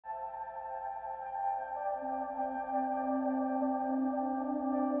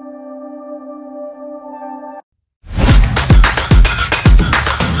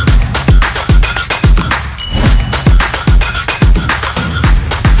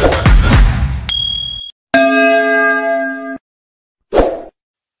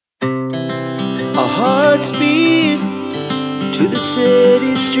Godspeed to the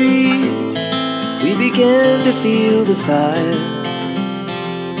city streets. We began to feel the fire.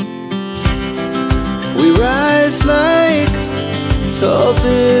 We rise like tall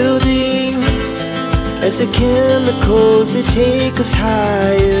buildings as the chemicals, they take us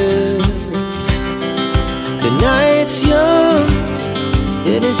higher. The night's young,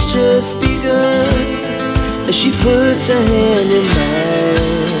 it has just begun, as she puts her hand in mine.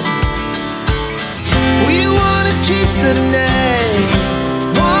 We wanna chase the night,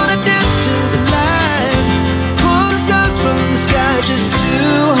 wanna dance to the light, pull the stars from the sky, just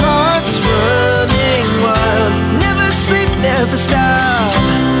two hearts running wild. Never sleep, never stop,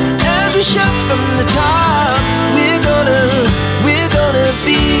 as we shout from the top. We're gonna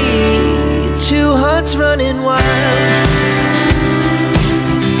be two hearts running wild.